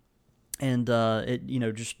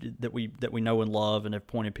 Just that we know and love and have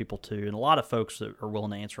pointed people to, and a lot of folks that are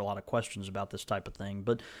willing to answer a lot of questions about this type of thing.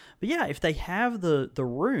 But yeah, if they have the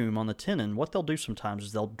room on the tenon, what they'll do sometimes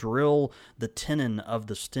is they'll drill the tenon of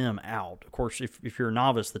the stem out. Of course, if you're a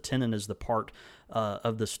novice, the tenon is the part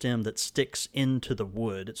of the stem that sticks into the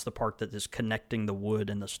wood. It's the part that is connecting the wood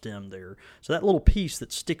and the stem there. So that little piece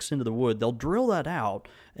that sticks into the wood, they'll drill that out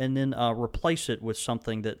and then replace it with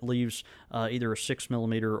something that leaves either a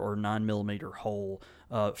 6mm or 9mm hole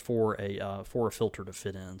for a filter to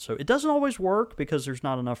fit in. So it doesn't always work because there's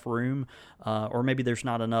not enough room, or maybe there's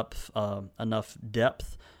not enough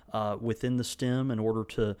depth within the stem in order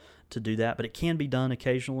to do that, but it can be done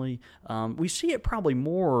occasionally. We see it probably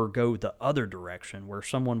more go the other direction, where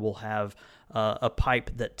someone will have a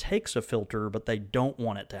pipe that takes a filter, but they don't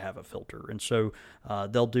want it to have a filter, and so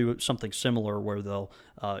they'll do something similar where they'll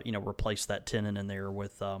replace that tenon in there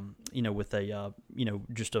with with a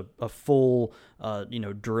just a full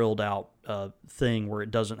drilled out thing where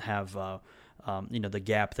it doesn't have the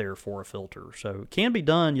gap there for a filter. So it can be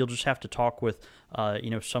done. You'll just have to talk with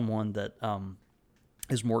someone that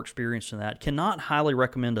is more experienced in that. Cannot highly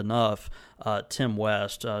recommend enough Tim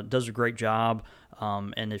West. Does a great job.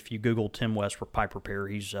 And if you Google Tim West for pipe repair,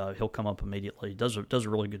 he'll come up immediately. Does a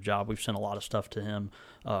really good job. We've sent a lot of stuff to him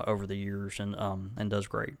over the years, and does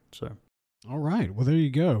great. So. All right. Well, there you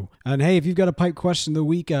go. And hey, if you've got a pipe question of the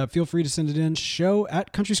week, feel free to send it in. Show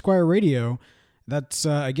at Country Squire Radio. That's,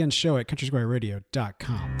 again, show at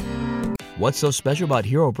countrysquireradio.com. What's so special about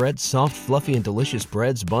Hero Bread's soft, fluffy, and delicious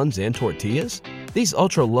breads, buns, and tortillas? These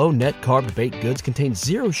ultra-low net-carb baked goods contain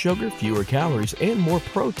zero sugar, fewer calories, and more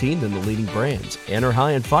protein than the leading brands, and are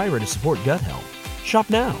high in fiber to support gut health. Shop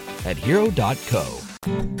now at hero.co.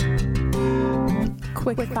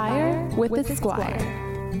 Quick Fire with the Squire.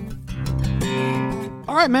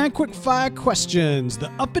 All right, man, quick fire questions. The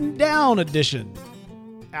up and down edition.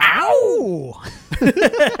 Ow!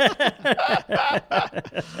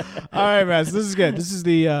 All right, man. So this is good. This is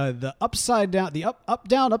the upside down, the up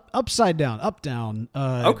down, upside down, up down.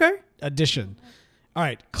 Okay. Edition. All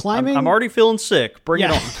right, climbing. I'm already feeling sick. Bring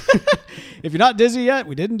it on. If you're not dizzy yet,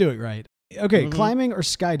 we didn't do it right. Okay, climbing or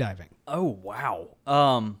skydiving? Oh wow.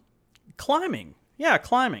 Climbing. Yeah,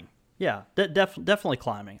 climbing. Yeah, definitely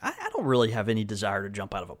climbing. I don't really have any desire to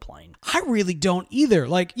jump out of a plane. I really don't either.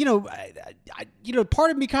 Like, part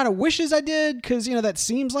of me kind of wishes I did because, that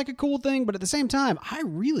seems like a cool thing. But at the same time, I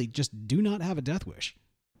really just do not have a death wish.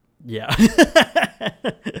 Yeah.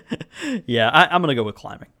 Yeah, I'm going to go with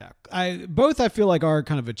climbing. Both I feel like are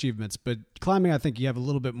kind of achievements, but climbing, I think you have a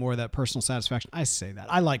little bit more of that personal satisfaction. I say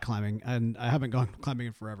that. I like climbing, and I haven't gone climbing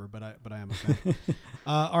in forever, but I am a fan.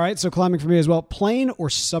 All right, so climbing for me as well. Plane or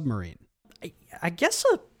submarine? I guess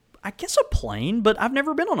a plane, but I've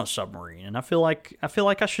never been on a submarine, and I feel like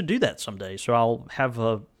I should do that someday. So I'll have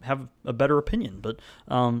a better opinion. But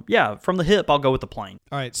from the hip, I'll go with the plane.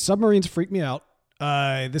 All right, submarines freak me out.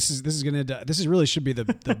 This really should be the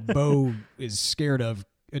Bo is scared of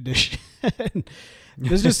edition.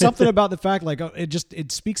 There's just something about the fact, like,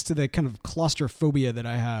 it speaks to the kind of claustrophobia that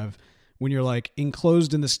I have when you're like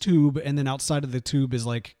enclosed in this tube, and then outside of the tube is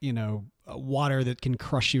like, water that can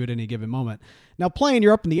crush you at any given moment. Now, plane,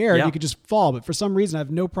 you're up in the air, and you could just fall, but for some reason I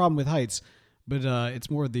have no problem with heights, but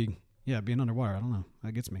it's more being underwater. I don't know.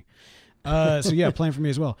 That gets me. Plane for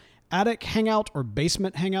me as well. Attic hangout or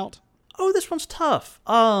basement hangout? Oh, this one's tough.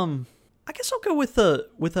 I guess I'll go with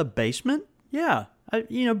a basement. Yeah.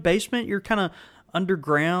 Basement, you're kind of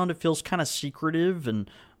underground. It feels kind of secretive, and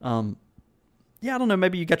I don't know.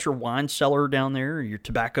 Maybe you got your wine cellar down there, or your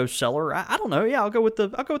tobacco cellar. I don't know. Yeah, I'll go with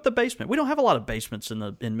the basement. We don't have a lot of basements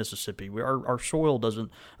in Mississippi. Our soil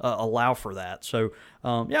doesn't allow for that. So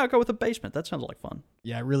I'll go with the basement. That sounds like fun.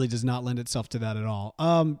 Yeah, it really does not lend itself to that at all.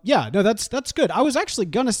 That's good. I was actually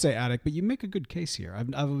gonna say attic, but you make a good case here.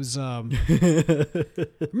 I was remember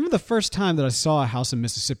the first time that I saw a house in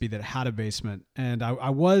Mississippi that had a basement, and I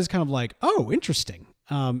was kind of like, oh, interesting.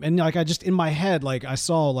 And like I just in my head, like I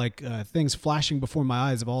saw like things flashing before my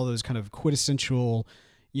eyes of all those kind of quintessential,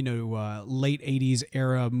 late 80s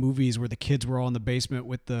era movies where the kids were all in the basement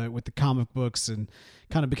with the comic books, and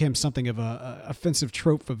kind of became something of a offensive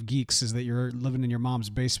trope of geeks is that you're living in your mom's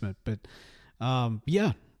basement. But And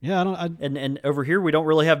over here we don't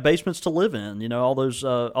really have basements to live in. All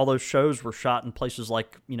those shows were shot in places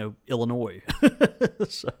like Illinois.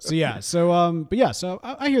 So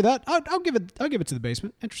I hear that. I'll give it to the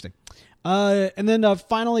basement. Interesting. And then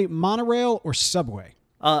finally, monorail or subway?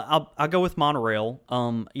 I'll go with monorail.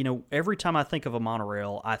 Every time I think of a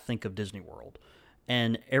monorail, I think of Disney World,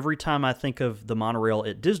 and every time I think of the monorail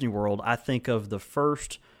at Disney World, I think of the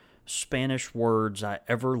first Spanish words I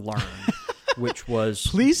ever learned. Which was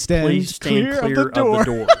please stand clear of the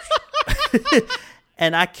doors.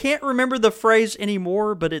 And I can't remember the phrase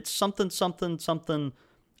anymore, but it's something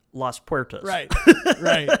Las Puertas. Right.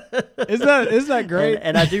 Isn't that great?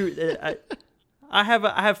 And I do. I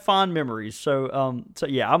have fond memories. So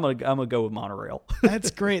yeah, I'm gonna go with monorail.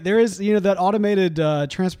 That's great. There is, that automated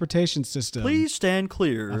transportation system. Please stand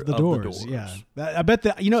clear of the doors. Yeah, I bet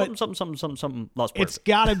that something. Lost. It's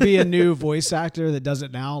got to be a new voice actor that does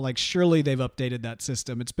it now. Like, surely they've updated that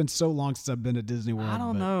system. It's been so long since I've been to Disney World. I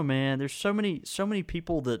don't know, man. There's so many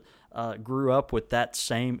people that grew up with that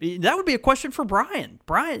same. That would be a question for Brian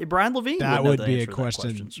Levine. That would be a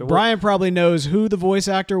question. So Brian probably knows who the voice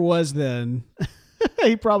actor was then.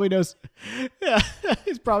 He probably knows. Yeah,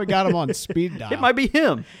 he's probably got him on speed dial. It might be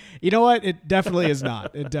him. You know what? It definitely is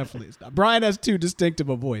not. It definitely is not. Brian has too distinctive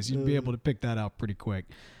a voice. You'd be able to pick that out pretty quick.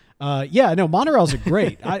 Monorails are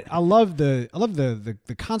great. I love the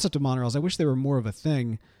concept of monorails. I wish they were more of a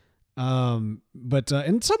thing. But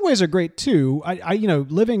in some ways are great too. I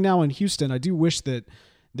living now in Houston, I do wish that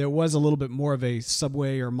there was a little bit more of a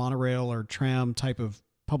subway or monorail or tram type of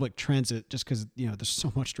public transit, just because there's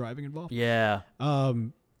so much driving involved. Yeah.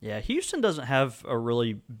 Houston doesn't have a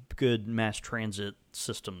really good mass transit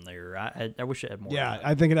system there. I wish it had more. Yeah,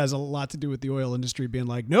 I think it has a lot to do with the oil industry being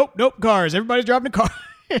like, nope, cars. Everybody's driving a car.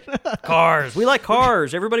 Cars. We like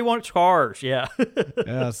cars. Everybody wants cars. Yeah.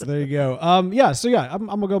 Yeah, so there you go. I'm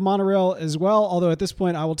going to go monorail as well, although at this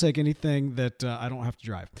point I will take anything that I don't have to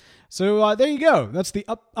drive. So there you go. That's the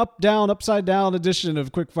up, down, upside down edition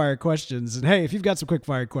of Quickfire Questions. And hey, if you've got some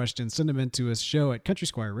Quickfire questions, send them in to us,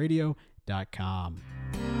 show@countrysquireradio.com.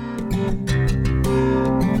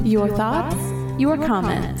 Your thoughts, your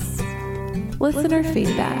comments, listener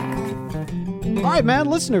feedback. All right, man,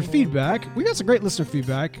 listener feedback. We got some great listener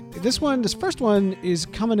feedback. This first one is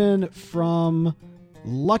coming in from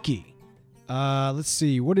Lucky. Let's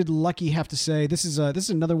see. What did Lucky have to say? This is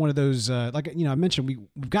another one of those. I mentioned,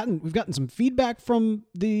 we've gotten some feedback from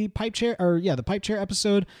the pipe chair, the pipe chair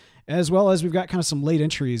episode, as well as we've got kind of some late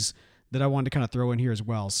entries that I wanted to kind of throw in here as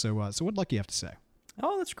well. So what did Lucky have to say?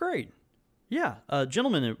 Oh, that's great. Yeah,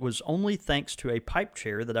 gentlemen, it was only thanks to a pipe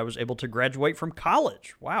chair that I was able to graduate from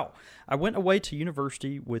college. Wow. I went away to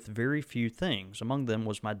university with very few things. Among them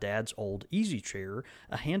was my dad's old easy chair,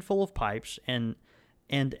 a handful of pipes, and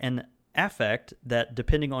an affect that,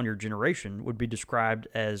 depending on your generation, would be described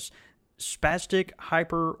as spastic,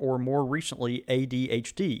 hyper, or more recently,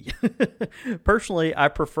 ADHD. Personally, I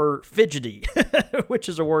prefer fidgety, which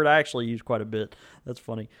is a word I actually use quite a bit. That's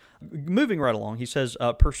funny. Moving right along, he says,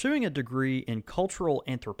 pursuing a degree in cultural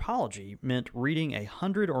anthropology meant reading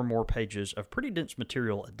 100 or more pages of pretty dense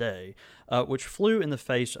material a day, which flew in the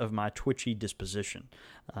face of my twitchy disposition.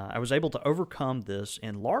 I was able to overcome this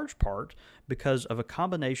in large part because of a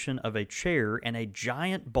combination of a chair and a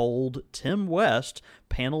giant, bold Tim West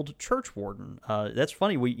paneled church warden. That's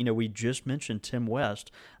funny. We just mentioned Tim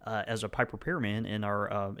West as a pipe repairman in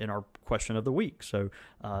our question of the week. So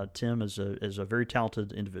Tim is a very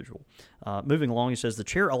talented individual. Moving along, he says the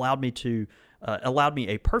chair allowed me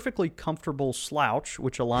a perfectly comfortable slouch,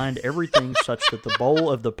 which aligned everything such that the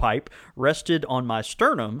bowl of the pipe rested on my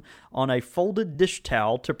sternum on a folded dish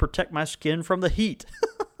towel to protect my skin from the heat.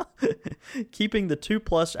 Keeping the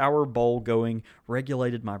 2+ hour bowl going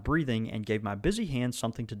regulated my breathing and gave my busy hands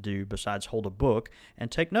something to do besides hold a book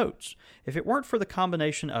and take notes. If it weren't for the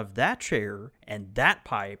combination of that chair and that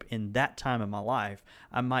pipe in that time of my life,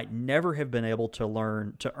 I might never have been able to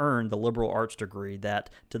earn the liberal arts degree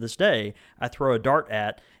that, to this day, I throw a dart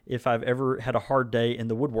at if I've ever had a hard day in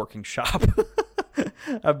the woodworking shop.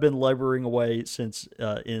 I've been laboring away since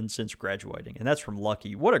graduating, and that's from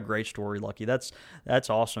Lucky. What a great story, Lucky. That's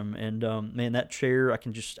awesome. And man, that chair, I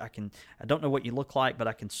don't know what you look like, but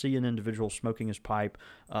I can see an individual smoking his pipe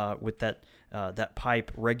with that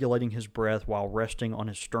pipe regulating his breath while resting on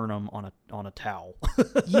his sternum on a towel.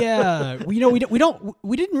 Yeah, we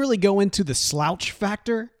didn't really go into the slouch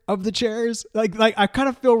factor of the chairs. Like I kind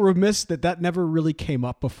of feel remiss that never really came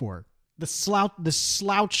up before. The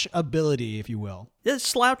slouch ability, if you will. The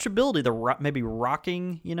slouch ability, maybe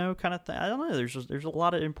rocking, kind of thing. I don't know. There's a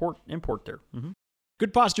lot of import there. Mm-hmm.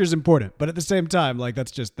 Good posture is important, but at the same time, like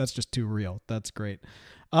that's just too real. That's great.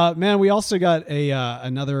 Man, we also got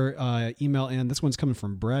another email in. This one's coming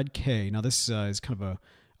from Brad K. Now this is kind of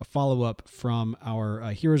a follow-up from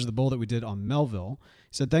our Heroes of the Bowl that we did on Melville.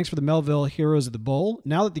 He said, thanks for the Melville Heroes of the Bowl.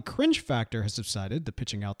 Now that the cringe factor has subsided, the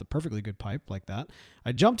pitching out the perfectly good pipe like that,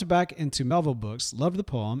 I jumped back into Melville books, loved the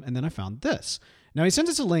poem, and then I found this. Now, he sent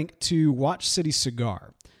us a link to Watch City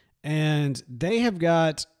Cigar, and they have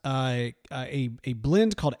got a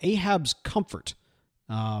blend called Ahab's Comfort.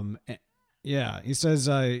 Yeah, he says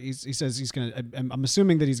he's going to, I'm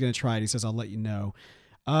assuming that he's going to try it. He says, I'll let you know.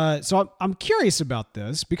 So I'm curious about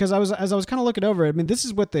this because as I was kind of looking over it, I mean, this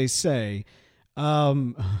is what they say.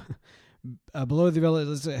 Below the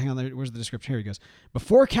village, hang on there. Where's the description? Here he goes.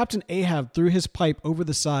 Before Captain Ahab threw his pipe over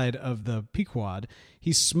the side of the Pequod,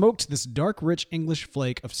 he smoked this dark, rich English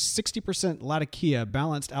flake of 60% Latakia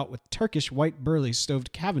balanced out with Turkish white burley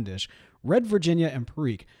stoved Cavendish, red Virginia, and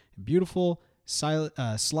Perique. Beautiful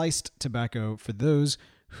sliced tobacco for those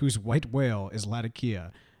whose white whale is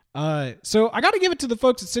Latakia. So I got to give it to the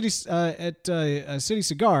folks at City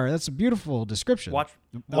Cigar. That's a beautiful description. Watch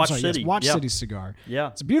City. Watch City Cigar. Yeah.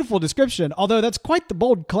 It's a beautiful description, although that's quite the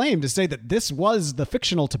bold claim to say that this was the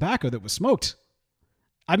fictional tobacco that was smoked.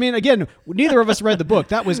 I mean, again, neither of us read the book.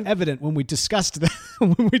 That was evident when we discussed that,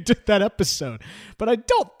 when we did that episode. But I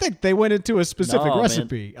don't think they went into a specific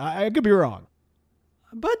recipe. I could be wrong.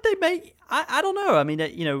 But they may. I don't know. I mean,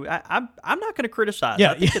 I'm not going to criticize.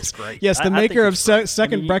 Yeah, I think it's great. Yes, the maker of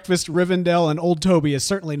Second Breakfast, Rivendell, and Old Toby is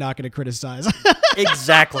certainly not going to criticize.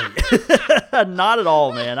 Exactly. Not at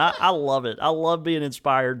all, man. I love it. I love being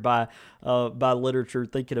inspired by literature,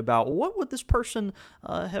 thinking about what would this person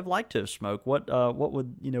have liked to have smoked. What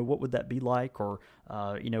would that be like? Or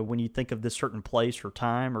when you think of this certain place or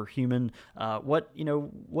time or human, what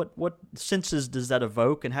senses does that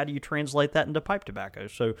evoke, and how do you translate that into pipe tobacco?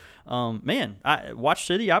 So, man, Watch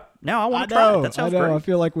City. I want to try it. That sounds great. I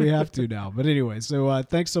feel like we have to now. But anyway, so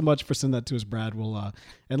thanks so much for sending that to us, Brad. We'll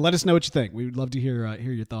and let us know what you think. We'd love to hear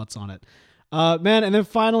your thoughts on it. Man, and then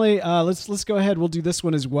finally, let's go ahead. We'll do this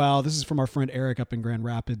one as well. This is from our friend Eric up in Grand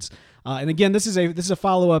Rapids, and again, this is a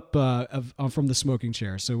follow up from the smoking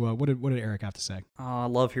chair. So, what did Eric have to say? I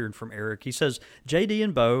love hearing from Eric. He says, "JD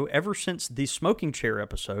and Bo, ever since the smoking chair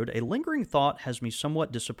episode, a lingering thought has me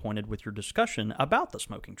somewhat disappointed with your discussion about the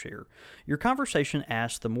smoking chair. Your conversation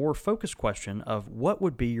asked the more focused question of what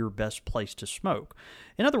would be your best place to smoke.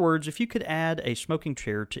 In other words, if you could add a smoking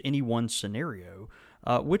chair to any one scenario,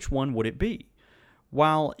 which one would it be?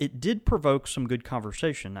 While it did provoke some good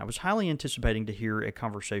conversation, I was highly anticipating to hear a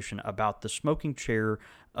conversation about the smoking chair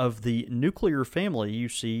of the nuclear family you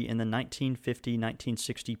see in the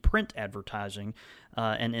 1950-1960 print advertising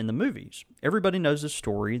and in the movies. Everybody knows this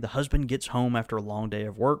story. The husband gets home after a long day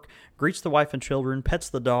of work, greets the wife and children, pets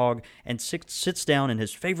the dog, and sits down in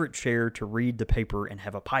his favorite chair to read the paper and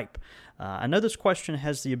have a pipe. I know this question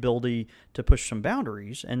has the ability to push some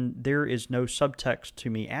boundaries, and there is no subtext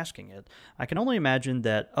to me asking it. I can only imagine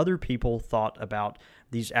that other people thought about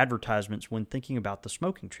these advertisements when thinking about the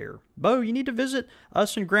smoking chair. Bo, you need to visit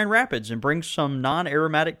us in Grand Rapids and bring some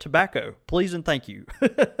non-aromatic tobacco. Please and thank you.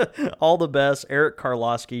 All the best, Eric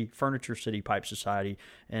Karlowski, Furniture City Pipe Society,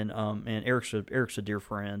 and Eric's a dear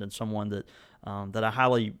friend and someone that I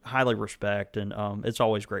highly respect, and it's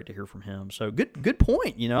always great to hear from him. So good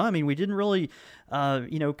point. I mean, we didn't really,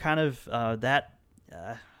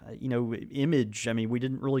 image. I mean, we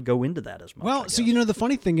didn't really go into that as much. Well, so the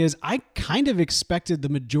funny thing is, I kind of expected the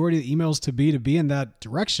majority of the emails to be in that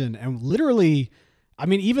direction, and literally, I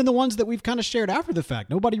mean, even the ones that we've kind of shared after the fact,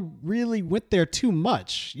 nobody really went there too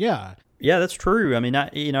much. Yeah. Yeah, that's true. I mean,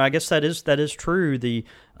 I guess that is true. The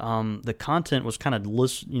content was kind of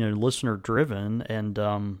listener driven, and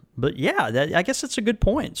but yeah, I guess that's a good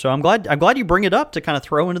point. So I'm glad you bring it up to kind of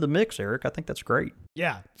throw into the mix, Eric. I think that's great.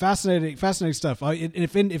 Yeah, fascinating stuff.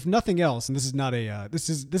 If nothing else, and this is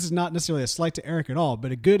not necessarily a slight to Eric at all,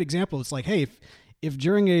 but a good example. It's like, hey, if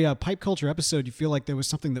during a pipe culture episode you feel like there was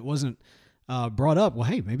something that wasn't brought up, well,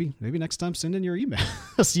 hey, maybe next time send in your email.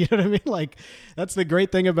 You know what I mean? Like, that's the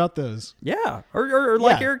great thing about those. Yeah, or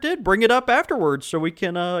like Eric did, bring it up afterwards so we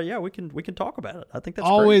can we can talk about it. I think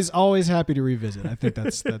that's always happy to revisit. I think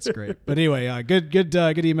that's great. But anyway,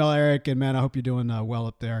 good email, Eric, and man, I hope you're doing well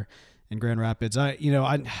up there in Grand Rapids. I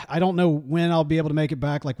don't know when I'll be able to make it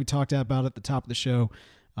back, like we talked about at the top of the show.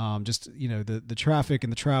 Just the traffic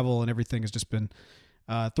and the travel and everything has just been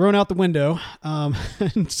thrown out the window,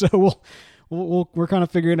 and so we're kind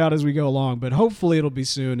of figuring it out as we go along, but hopefully it'll be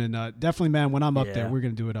soon. And definitely, man, when I'm up there, we're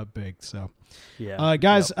going to do it up big. So,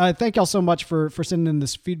 guys, thank y'all so much for sending in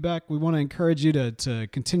this feedback. We want to encourage you to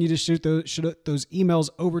continue to shoot those emails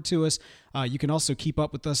over to us. You can also keep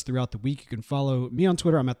up with us throughout the week. You can follow me on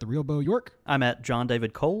Twitter. I'm at @TheRealBoYork. I'm at John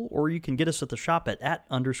David Cole, or you can get us at the shop at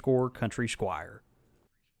 @_Country Squire.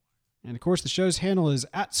 And, of course, the show's handle is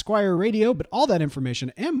 @Squire Radio, but all that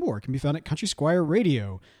information and more can be found at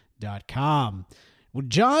CountrySquireRadio.com. Well,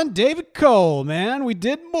 John David Cole, man, we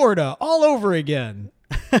did Morta all over again.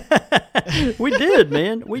 We did,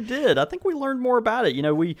 man. We did. I think we learned more about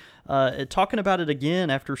it. We talking about it again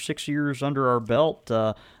after 6 years under our belt.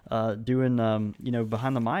 doing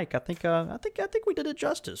behind the mic, I think we did it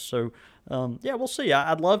justice. So we'll see.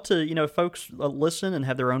 I'd love to folks listen and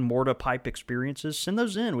have their own Morta pipe experiences. Send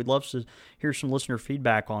those in. We'd love to hear some listener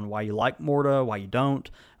feedback on why you like Morta, why you don't.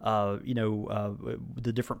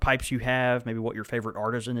 The different pipes you have, maybe what your favorite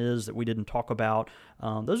artisan is that we didn't talk about.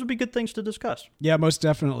 Those would be good things to discuss. Yeah, most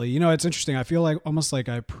definitely. It's interesting. I feel like almost like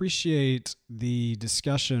I appreciate the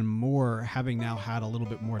discussion more having now had a little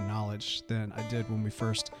bit more knowledge than I did when we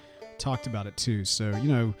first talked about it too. So,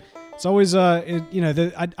 it's always, I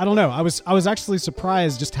don't know. I was actually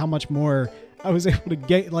surprised just how much more I was able to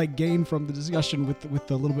gain from the discussion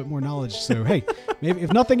with a little bit more knowledge. So, hey, maybe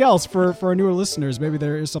if nothing else for our newer listeners, maybe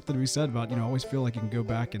there is something to be said about, always feel like you can go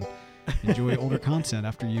back and enjoy older content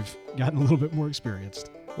after you've gotten a little bit more experienced.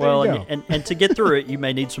 Well, and to get through it, you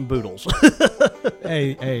may need some boodles.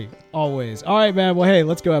 Hey, always. All right, man. Well, hey,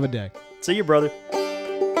 let's go have a day. See you, brother.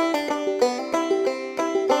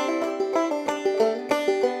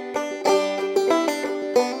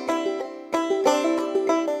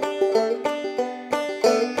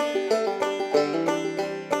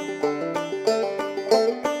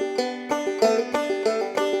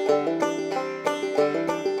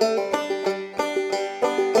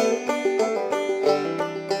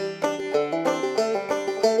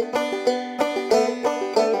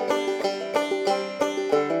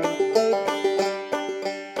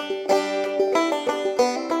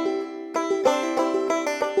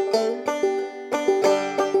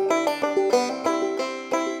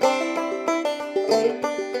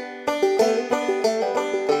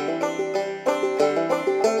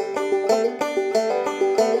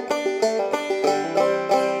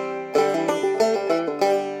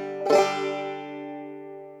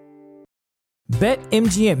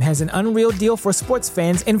 BetMGM has an unreal deal for sports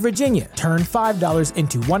fans in Virginia. Turn $5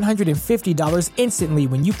 into $150 instantly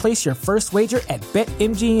when you place your first wager at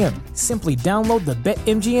BetMGM. Simply download the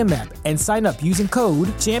BetMGM app and sign up using code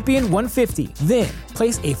Champion150. Then,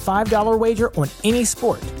 place a $5 wager on any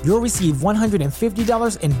sport. You'll receive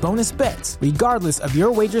 $150 in bonus bets, regardless of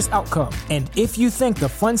your wager's outcome. And if you think the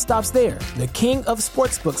fun stops there, the King of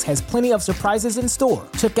Sportsbooks has plenty of surprises in store.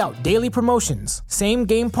 Check out daily promotions,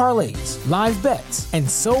 same-game parlays, live bets, and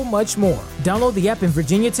so much more. Download the app in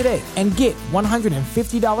Virginia today and get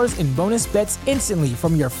 $150 in bonus bets instantly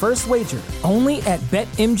from your first wager. Only at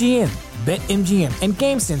BetMGM. BetMGM and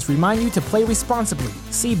GameSense remind you to play responsibly.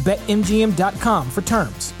 See BetMGM.com for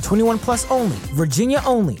terms. 21 plus only. Virginia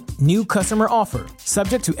only. New customer offer.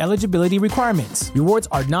 Subject to eligibility requirements. Rewards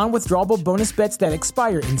are non-withdrawable bonus bets that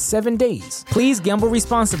expire in 7 days. Please gamble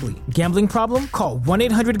responsibly. Gambling problem? Call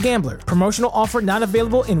 1-800-GAMBLER. Promotional offer not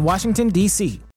available in Washington, D.C.